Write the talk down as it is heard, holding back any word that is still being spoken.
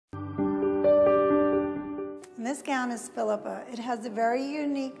And this gown is Phillipa. It has a very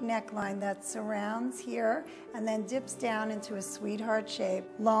unique neckline that surrounds here and then dips down into a sweetheart shape.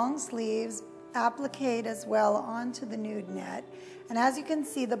 Long sleeves, appliqued as well onto the nude net. And as you can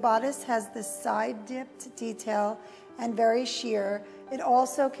see, the bodice has this side dipped detail and very sheer. It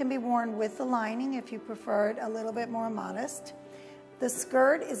also can be worn with the lining if you prefer it a little bit more modest. The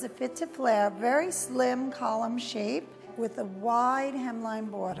skirt is a fit to flare, very slim column shape with a wide hemline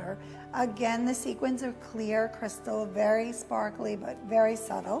border. Again, the sequins are clear crystal, very sparkly but very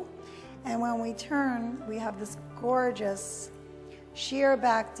subtle. And when we turn, we have this gorgeous sheer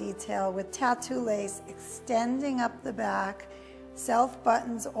back detail with tattoo lace extending up the back, self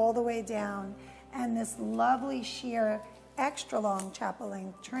buttons all the way down, and this lovely sheer extra long chapel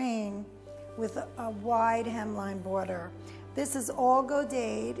length train with a wide hemline border. This is all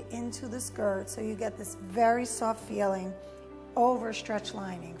goded into the skirt, so you get this very soft feeling over stretch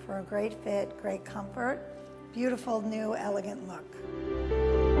lining for a great fit, great comfort, beautiful new elegant look.